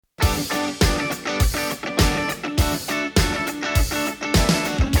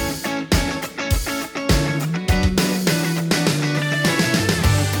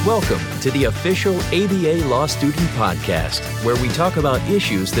Welcome to the official ABA Law Student Podcast, where we talk about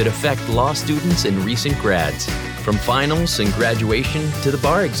issues that affect law students and recent grads. From finals and graduation to the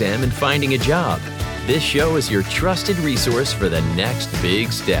bar exam and finding a job, this show is your trusted resource for the next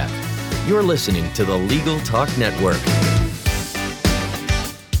big step. You're listening to the Legal Talk Network.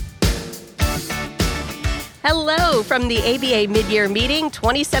 Hello from the ABA Mid-Year Meeting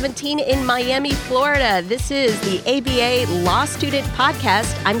 2017 in Miami, Florida. This is the ABA Law Student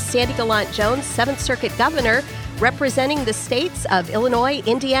Podcast. I'm Sandy Gallant-Jones, 7th Circuit Governor, representing the states of Illinois,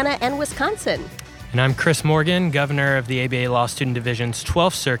 Indiana, and Wisconsin. And I'm Chris Morgan, Governor of the ABA Law Student Division's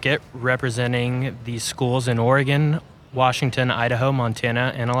 12th Circuit, representing the schools in Oregon, Washington, Idaho,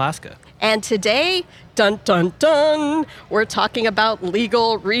 Montana, and Alaska. And today, dun dun dun, we're talking about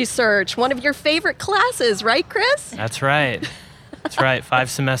legal research, one of your favorite classes, right, Chris? That's right. That's right.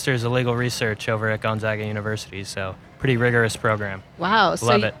 5 semesters of legal research over at Gonzaga University, so pretty rigorous program. Wow. Love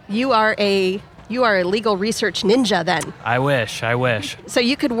so it. You are a legal research ninja then. I wish. So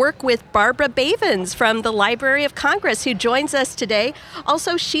you could work with Barbara Bavens from the Library of Congress, who joins us today.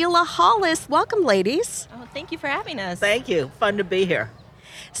 Also, Sheila Hollis. Welcome, ladies. Oh, thank you for having us. Thank you. Fun to be here.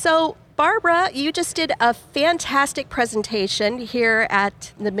 So, Barbara, you just did a fantastic presentation here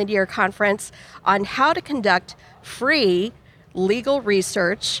at the Mid-Year Conference on how to conduct free legal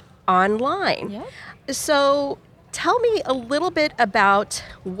research online. Yep. So, tell me a little bit about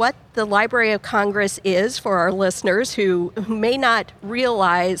what the Library of Congress is for our listeners who may not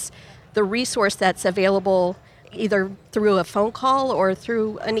realize the resource that's available either through a phone call or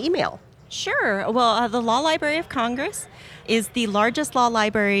through an email. Sure. Well, the Law Library of Congress is the largest law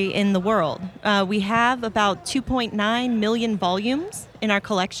library in the world. We have about 2.9 million volumes in our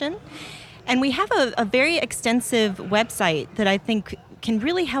collection, and we have a very extensive website that I think can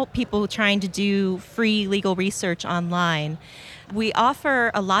really help people trying to do free legal research online. We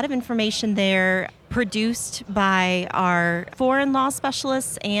offer a lot of information there produced by our foreign law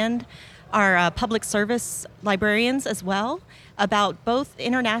specialists and our public service librarians as well about both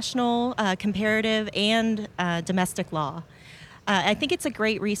international, comparative, and domestic law. I think it's a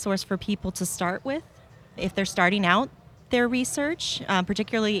great resource for people to start with if they're starting out their research,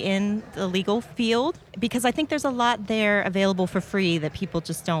 particularly in the legal field, because I think there's a lot there available for free that people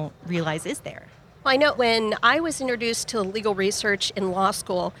just don't realize is there. Well, I know when I was introduced to legal research in law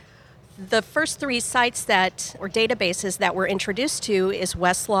school, the first 3 sites or databases that we're introduced to is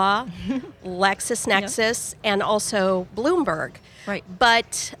Westlaw, LexisNexis, and also Bloomberg. Right.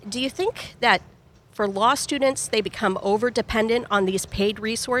 But do you think that for law students, they become over-dependent on these paid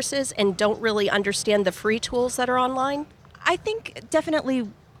resources and don't really understand the free tools that are online? I think definitely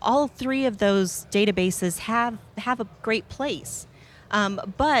all 3 of those databases have a great place.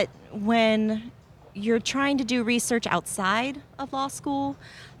 But when you're trying to do research outside of law school,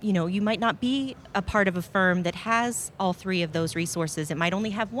 you might not be a part of a firm that has all 3 of those resources. It might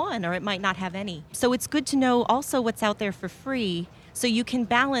only have 1, or it might not have any. So it's good to know also what's out there for free so you can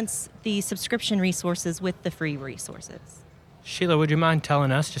balance the subscription resources with the free resources. Sheila, would you mind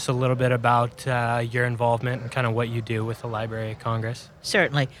telling us just a little bit about your involvement and kind of what you do with the Library of Congress?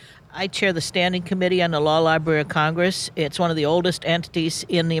 Certainly. I chair the Standing Committee on the Law Library of Congress. It's one of the oldest entities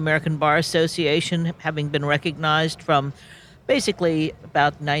in the American Bar Association, having been recognized from basically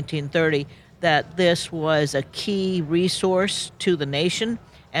about 1930 that this was a key resource to the nation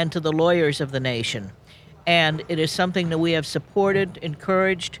and to the lawyers of the nation. And it is something that we have supported,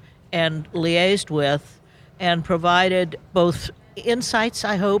 encouraged, and liaised with, and provided both insights,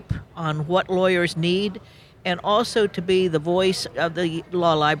 I hope, on what lawyers need, and also to be the voice of the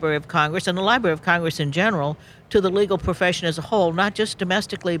Law Library of Congress and the Library of Congress in general to the legal profession as a whole, not just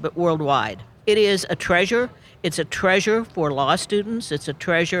domestically but worldwide. It is a treasure. It's a treasure for law students. It's a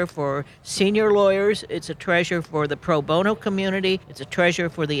treasure for senior lawyers. It's a treasure for the pro bono community. It's a treasure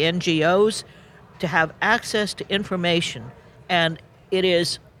for the NGOs to have access to information. And it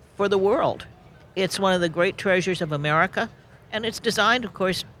is for the world. It's one of the great treasures of America. And it's designed, of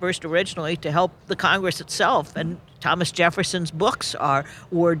course, first originally to help the Congress itself. And Thomas Jefferson's books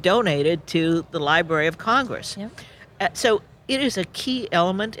were donated to the Library of Congress. Yep. So it is a key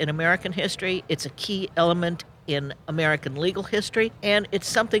element in American history. It's a key element in American legal history. And it's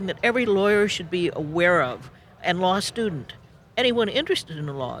something that every lawyer should be aware of, and law student. Anyone interested in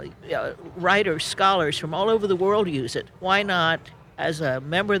the law, writers, scholars from all over the world use it. Why not, as a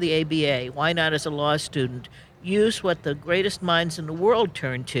member of the ABA, why not as a law student, use what the greatest minds in the world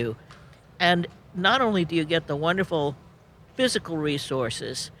turn to? And not only do you get the wonderful physical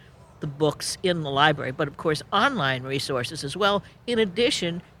resources, the books in the library, but of course online resources as well. In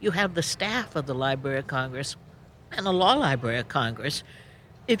addition, you have the staff of the Library of Congress and the Law Library of Congress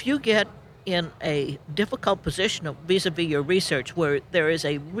if you get in a difficult position vis-a-vis your research where there is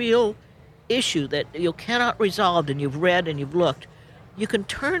a real issue that you cannot resolve and you've read and you've looked, you can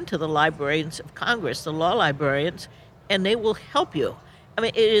turn to the librarians of Congress, the law librarians, and they will help you. I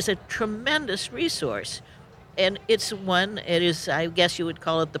mean, it is a tremendous resource. And it is, I guess you would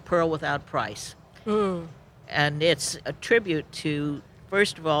call it the pearl without price. And it's a tribute to,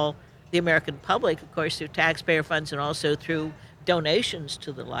 first of all, the American public, of course, through taxpayer funds and also through donations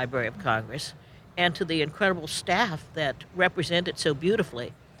to the Library of Congress, and to the incredible staff that represent it so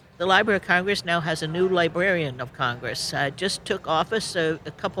beautifully. The Library of Congress now has a new librarian of Congress. Just took office a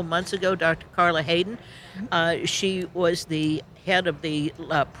couple months ago, Dr. Carla Hayden. She was the head of the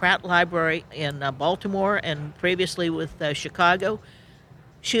Pratt Library in Baltimore and previously with Chicago.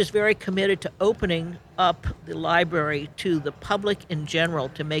 She is very committed to opening up the library to the public in general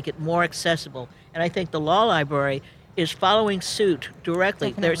to make it more accessible. And I think the law library is following suit directly.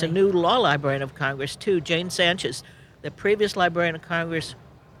 Definitely. There's a new law librarian of Congress, too, Jane Sanchez. The previous librarian of Congress,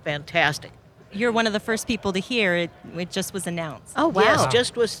 fantastic. You're one of the first people to hear it. It just was announced. Oh, wow.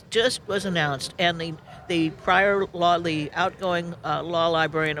 Yes, just was announced. And the outgoing law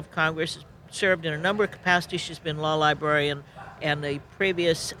librarian of Congress served in a number of capacities. She's been law librarian, and the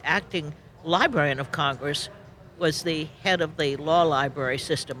previous acting librarian of Congress was the head of the law library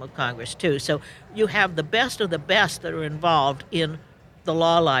system of Congress, too. So you have the best of the best that are involved in the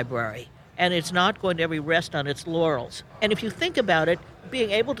law library, and it's not going to ever rest on its laurels. And if you think about it,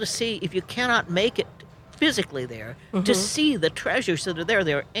 being able to see, if you cannot make it physically there, to see the treasures that are there.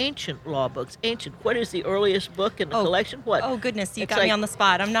 There are ancient law books. What is the earliest book in the collection? What? Oh, goodness, you It's got me like on the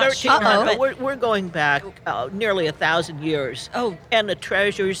spot. I'm not sure. 1300. But We're going back nearly 1,000 years. Oh. And the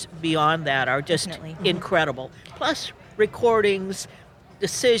treasures beyond that are just Definitely. incredible. Plus recordings,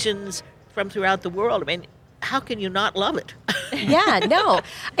 decisions from throughout the world. I mean, how can you not love it? Yeah, no.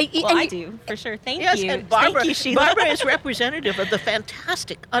 I do, for sure. Thank Yes, you. and Barbara, Thank you, Sheila. Barbara is representative of the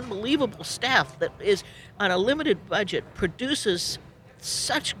fantastic, unbelievable staff that is, on a limited budget, produces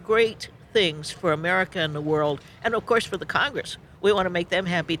such great things for America and the world, and of course for the Congress. We want to make them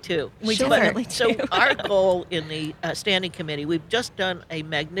happy too. We Sure. definitely do. So our goal in the Standing Committee, we've just done a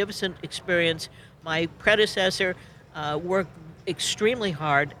magnificent experience. My predecessor worked extremely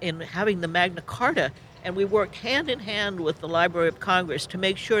hard in having the Magna Carta, and we worked hand in hand with the Library of Congress to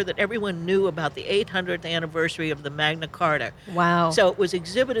make sure that everyone knew about the 800th anniversary of the Magna Carta. Wow. So it was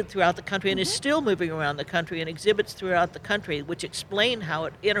exhibited throughout the country and is still moving around the country and exhibits throughout the country, which explain how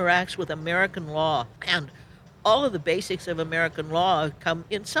it interacts with American law. And all of the basics of American law come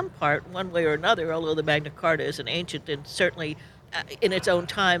in some part, one way or another, although the Magna Carta is an ancient and certainly in its own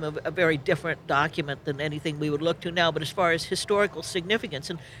time a very different document than anything we would look to now. But as far as historical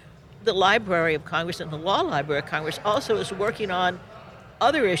significance, and the Library of Congress and the Law Library of Congress also is working on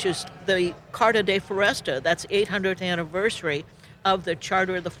other issues. The Carta de Foresta, that's 800th anniversary of the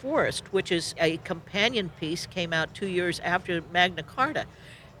Charter of the Forest, which is a companion piece, came out 2 years after Magna Carta.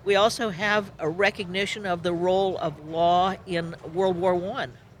 We also have a recognition of the role of law in World War I.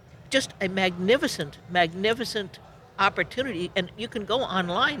 Just a magnificent, magnificent opportunity, and you can go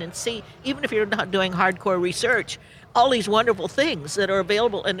online and see, even if you're not doing hardcore research, all these wonderful things that are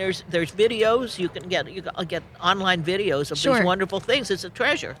available. And there's videos you can get online videos of Sure. these wonderful things. It's a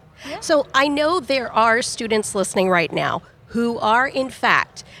treasure. So I know there are students listening right now who are, in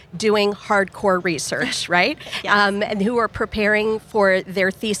fact, doing hardcore research, right? Yes. And who are preparing for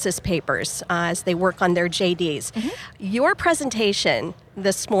their thesis papers as they work on their JDs. Your presentation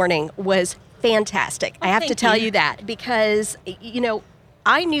this morning was fantastic. I have to thank tell you. you that because,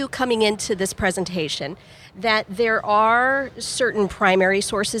 I knew coming into this presentation that there are certain primary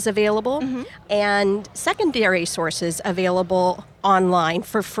sources available and secondary sources available online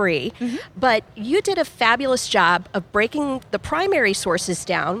for free. But you did a fabulous job of breaking the primary sources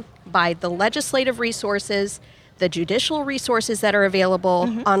down by the legislative resources, the judicial resources that are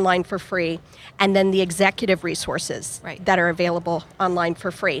available online for free, and then the executive resources Right. that are available online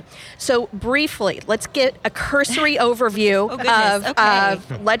for free. So briefly, let's get a cursory overview Oh, goodness. Okay.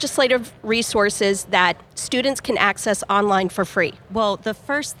 of legislative resources that students can access online for free. Well, the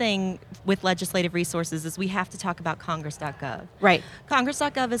first thing with legislative resources is we have to talk about Congress.gov. Right.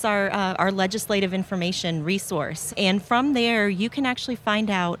 Congress.gov is our legislative information resource, and from there you can actually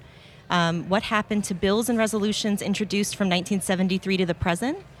find out what happened to bills and resolutions introduced from 1973 to the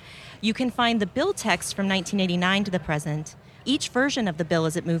present. You can find the bill text from 1989 to the present, each version of the bill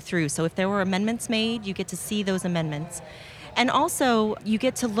as it moved through. So if there were amendments made, you get to see those amendments. And also, you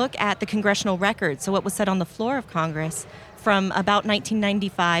get to look at the congressional record, so what was said on the floor of Congress from about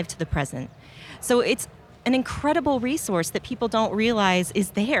 1995 to the present. So it's an incredible resource that people don't realize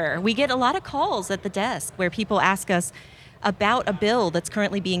is there. We get a lot of calls at the desk where people ask us about a bill that's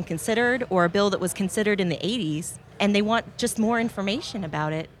currently being considered or a bill that was considered in the 80s, and they want just more information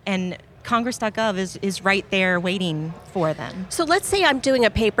about it. And Congress.gov is right there waiting for them. So let's say I'm doing a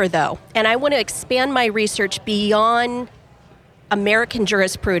paper, though, and I want to expand my research beyond American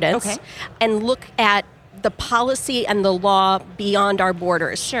jurisprudence and look at the policy and the law beyond our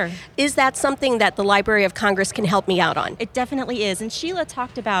borders. Sure. Is that something that the Library of Congress can help me out on? It definitely is. And Sheila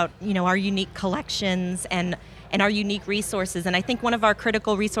talked about, our unique collections and our unique resources. And I think one of our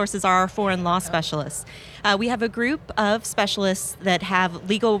critical resources are our foreign law specialists. We have a group of specialists that have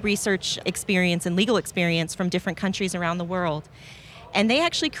legal research experience and legal experience from different countries around the world. And they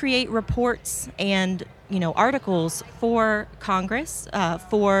actually create reports and, articles for Congress,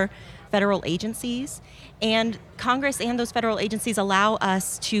 for federal agencies. And Congress and those federal agencies allow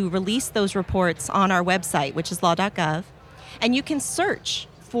us to release those reports on our website, which is law.gov. And you can search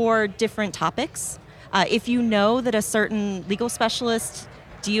for different topics. If you know that a certain legal specialist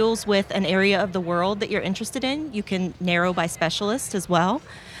deals with an area of the world that you're interested in, you can narrow by specialist as well.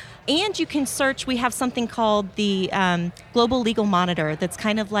 And you can search, we have something called the Global Legal Monitor that's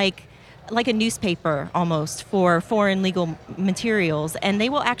kind of like a newspaper almost for foreign legal materials. And they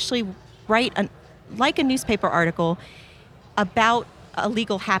will actually write like a newspaper article about a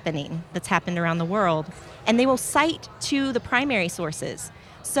legal happening that's happened around the world. And they will cite to the primary sources.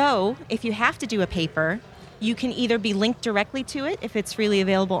 So if you have to do a paper, you can either be linked directly to it if it's freely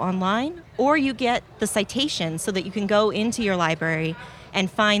available online, or you get the citation so that you can go into your library and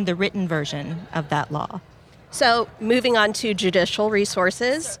find the written version of that law. So moving on to judicial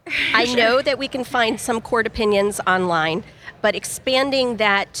resources, I know that we can find some court opinions online, but expanding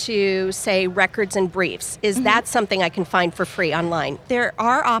that to, say, records and briefs, is that something I can find for free online? There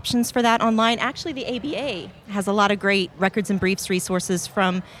are options for that online. Actually, the ABA has a lot of great records and briefs resources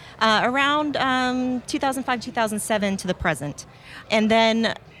from around 2005, 2007 to the present. And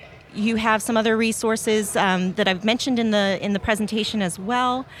then you have some other resources that I've mentioned in the presentation as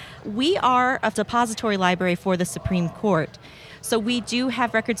well. We are a depository library for the Supreme Court. So we do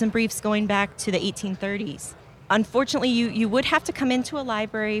have records and briefs going back to the 1830s. Unfortunately, you would have to come into a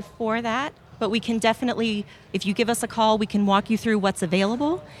library for that, but we can definitely, if you give us a call, we can walk you through what's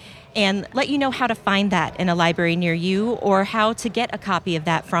available and let you know how to find that in a library near you or how to get a copy of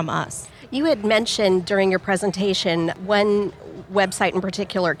that from us. You had mentioned during your presentation one website in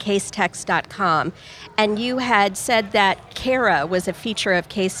particular, casetext.com, and you had said that CARA was a feature of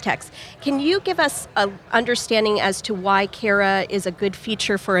Casetext. Can you give us an understanding as to why CARA is a good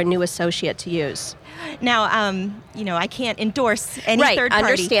feature for a new associate to use? Now, I can't endorse any third party.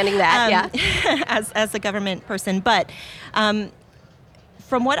 Understanding that, as a government person, but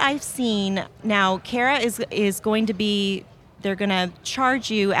from what I've seen, now CARA is going to be, they're going to charge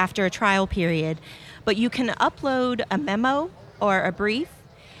you after a trial period, but you can upload a memo or a brief,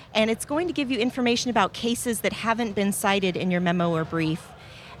 and it's going to give you information about cases that haven't been cited in your memo or brief.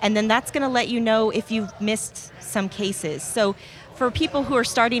 And then that's going to let you know if you've missed some cases. So for people who are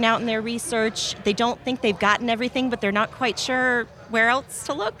starting out in their research, they don't think they've gotten everything, but they're not quite sure where else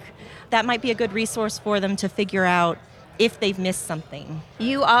to look, that might be a good resource for them to figure out if they've missed something.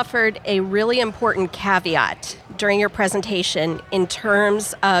 You offered a really important caveat during your presentation in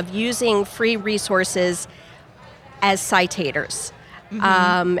terms of using free resources as citators.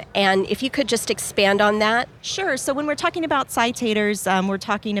 And if you could just expand on that. Sure. So when we're talking about citators, we're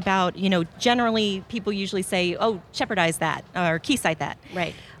talking about, generally people usually say, oh, Shepardize that or Keycite that.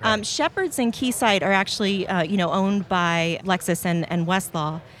 Right. Shepards and Keycite are actually, owned by Lexis and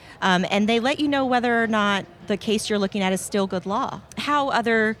Westlaw. And they let you know whether or not the case you're looking at is still good law, how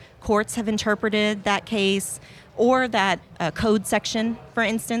other courts have interpreted that case or that code section, for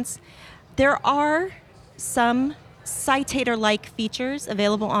instance. There are some citator-like features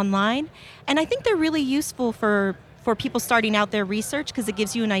available online, and I think they're really useful for people starting out their research because it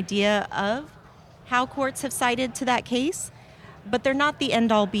gives you an idea of how courts have cited to that case, but they're not the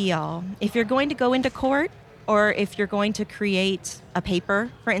end-all be-all. If you're going to go into court or if you're going to create a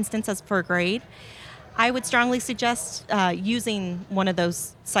paper, for instance, as for a grade, I would strongly suggest using one of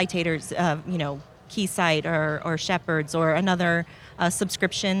those citators, Keycite or Shepards or another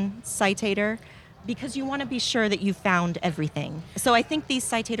subscription citator, because you want to be sure that you've found everything. So I think these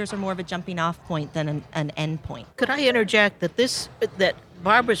citators are more of a jumping off point than an end point. Could I interject that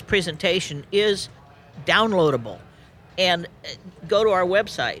Barbara's presentation is downloadable, and go to our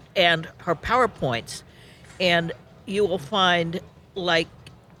website and her PowerPoints, and you will find like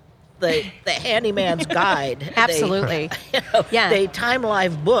the handyman's guide. Absolutely. The Time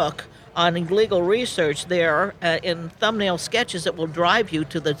Life book on legal research there in thumbnail sketches that will drive you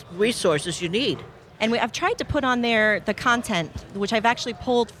to the resources you need. And I've tried to put on there the content, which I've actually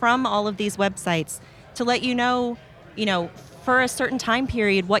pulled from all of these websites to let you know, for a certain time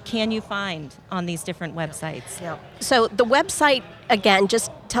period, what can you find on these different websites? Yeah. So the website, again,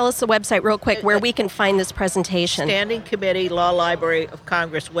 just tell us the website real quick where we can find this presentation. Standing Committee Law Library of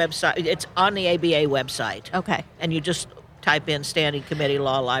Congress website. It's on the ABA website. Okay. And you just type in Standing Committee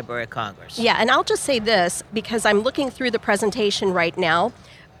Law Library of Congress. Yeah, and I'll just say this, because I'm looking through the presentation right now.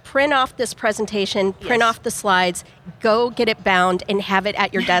 Print off this presentation, print off the slides, go get it bound, and have it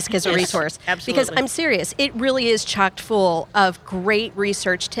at your desk as a resource. Absolutely. Because I'm serious, it really is chocked full of great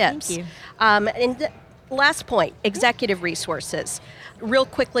research tips. Thank you. And last point, executive resources. Real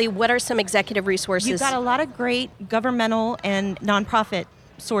quickly, what are some executive resources? You've got a lot of great governmental and nonprofit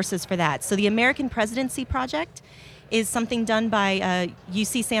sources for that. So the American Presidency Project is something done by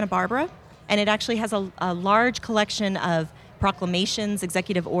UC Santa Barbara, and it actually has a large collection of proclamations,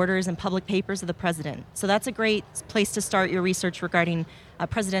 executive orders, and public papers of the president. So that's a great place to start your research regarding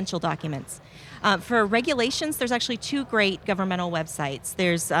presidential documents. For regulations, there's actually two great governmental websites.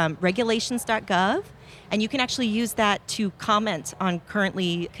 There's regulations.gov, and you can actually use that to comment on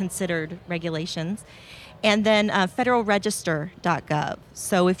currently considered regulations. And then federalregister.gov.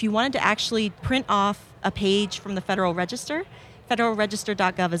 So if you wanted to actually print off a page from the Federal Register,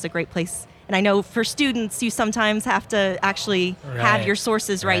 federalregister.gov is a great place. And I know for students, you sometimes have to actually have your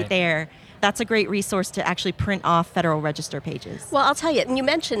sources right there. That's a great resource to actually print off Federal Register pages. Well, I'll tell you, and you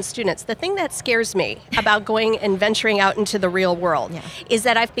mentioned students. The thing that scares me about going and venturing out into the real world is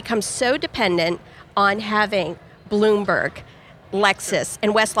that I've become so dependent on having Bloomberg, Lexis,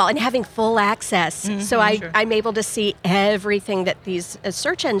 and Westlaw, and having full access. So I'm able to see everything that these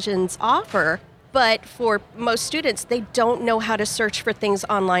search engines offer. But for most students, they don't know how to search for things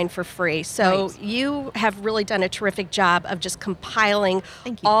online for free. So you have really done a terrific job of just compiling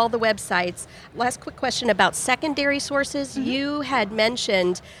all the websites. Last quick question about secondary sources. You had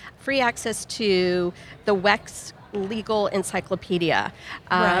mentioned free access to the WEX Legal Encyclopedia.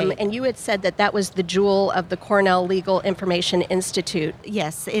 And you had said that was the jewel of the Cornell Legal Information Institute.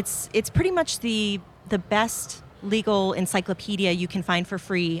 Yes, it's pretty much the best legal encyclopedia you can find for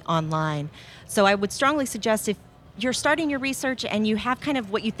free online. So I would strongly suggest if you're starting your research and you have kind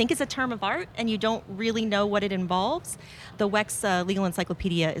of what you think is a term of art and you don't really know what it involves, the WEX Legal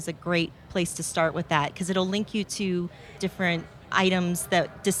Encyclopedia is a great place to start with that because it'll link you to different items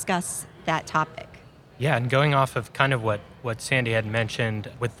that discuss that topic. Yeah, and going off of kind of what Sandy had mentioned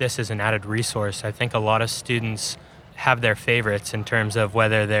with this as an added resource, I think a lot of students have their favorites in terms of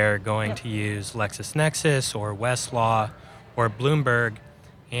whether they're going to use LexisNexis or Westlaw or Bloomberg.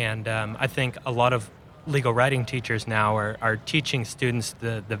 And I think a lot of legal writing teachers now are teaching students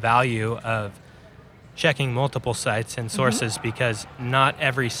the value of checking multiple sites and sources because not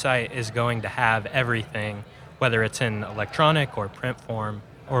every site is going to have everything, whether it's in electronic or print form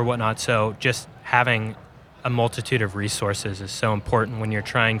or whatnot. So just having a multitude of resources is so important when you're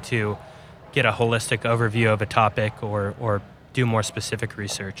trying to get a holistic overview of a topic or do more specific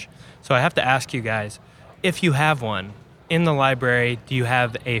research. So I have to ask you guys, if you have one in the library, do you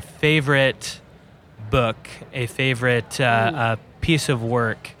have a favorite book, a favorite piece of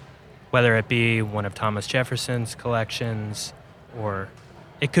work, whether it be one of Thomas Jefferson's collections or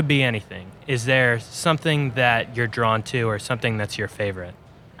it could be anything? Is there something that you're drawn to or something that's your favorite?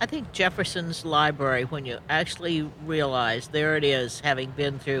 I think Jefferson's library, when you actually realize there it is, having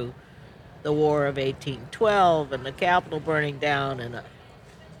been through the War of 1812 and the Capitol burning down, and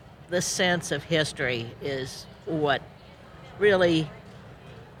the sense of history is what really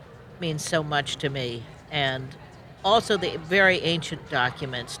means so much to me. And also the very ancient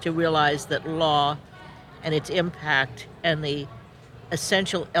documents, to realize that law and its impact and the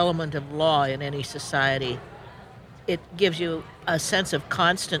essential element of law in any society, it gives you a sense of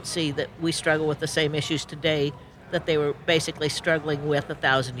constancy that we struggle with the same issues today that they were basically struggling with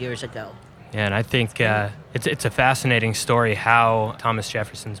 1,000 years ago. Yeah, and I think it's a fascinating story how Thomas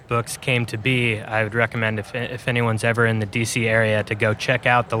Jefferson's books came to be. I would recommend if anyone's ever in the D.C. area to go check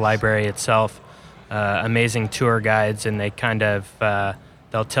out the library itself. Amazing tour guides, and they kind of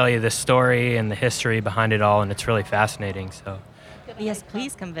they'll tell you the story and the history behind it all, and it's really fascinating. So, yes,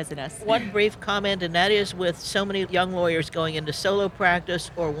 please come visit us. One brief comment, and that is with so many young lawyers going into solo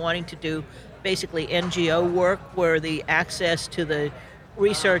practice or wanting to do basically NGO work where the access to the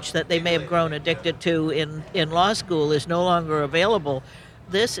research that they may have grown addicted to in law school is no longer available.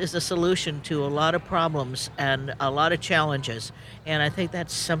 This is a solution to a lot of problems and a lot of challenges, and I think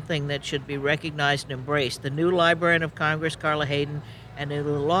that's something that should be recognized and embraced. The new Librarian of Congress, Carla Hayden, and in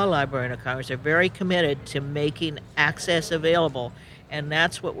the Law Library of Congress are very committed to making access available. And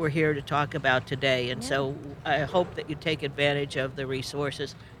that's what we're here to talk about today. And so I hope that you take advantage of the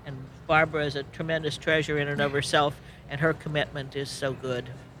resources. And Barbara is a tremendous treasure in and of herself, and her commitment is so good.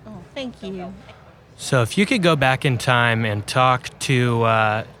 Oh, thank you. So if you could go back in time and talk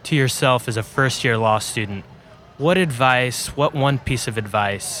to yourself as a first-year law student, what one piece of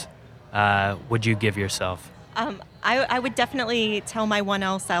advice would you give yourself? I would definitely tell my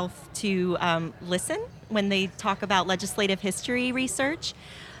 1L self to listen when they talk about legislative history research,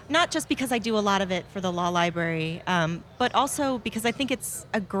 not just because I do a lot of it for the law library, but also because I think it's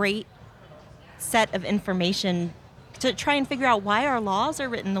a great set of information to try and figure out why our laws are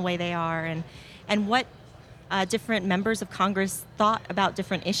written the way they are and what different members of Congress thought about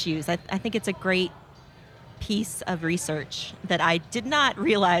different issues. I think it's a great piece of research that I did not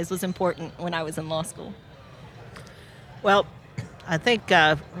realize was important when I was in law school. Well, I think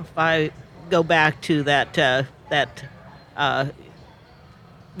if I go back to that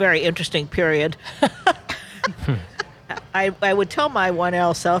very interesting period, I would tell my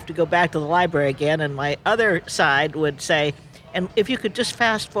 1L self to go back to the library again, and my other side would say, and if you could just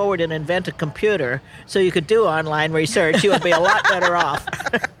fast forward and invent a computer so you could do online research, you would be a lot better off.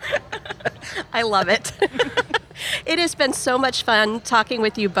 I love it. It has been so much fun talking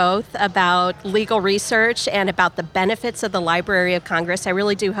with you both about legal research and about the benefits of the Library of Congress. I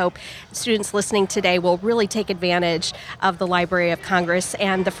really do hope students listening today will really take advantage of the Library of Congress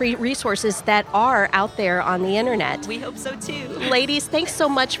and the free resources that are out there on the internet. We hope so too. Ladies, thanks so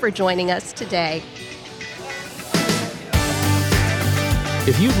much for joining us today.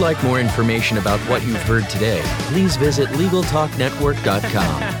 If you'd like more information about what you've heard today, please visit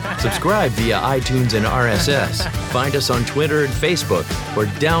LegalTalkNetwork.com. Subscribe via iTunes and RSS. Find us on Twitter and Facebook, or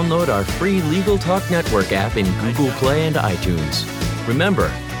download our free Legal Talk Network app in Google Play and iTunes.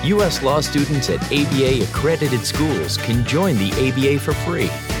 Remember, U.S. law students at ABA accredited schools can join the ABA for free.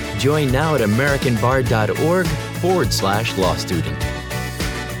 Join now at AmericanBar.org/law student.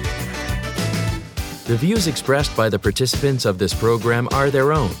 The views expressed by the participants of this program are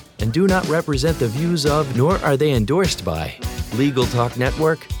their own and do not represent the views of, nor are they endorsed by, Legal Talk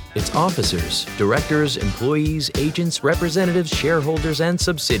Network, its officers, directors, employees, agents, representatives, shareholders, and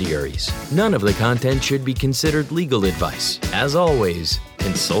subsidiaries. None of the content should be considered legal advice. As always,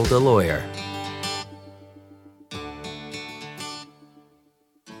 consult a lawyer.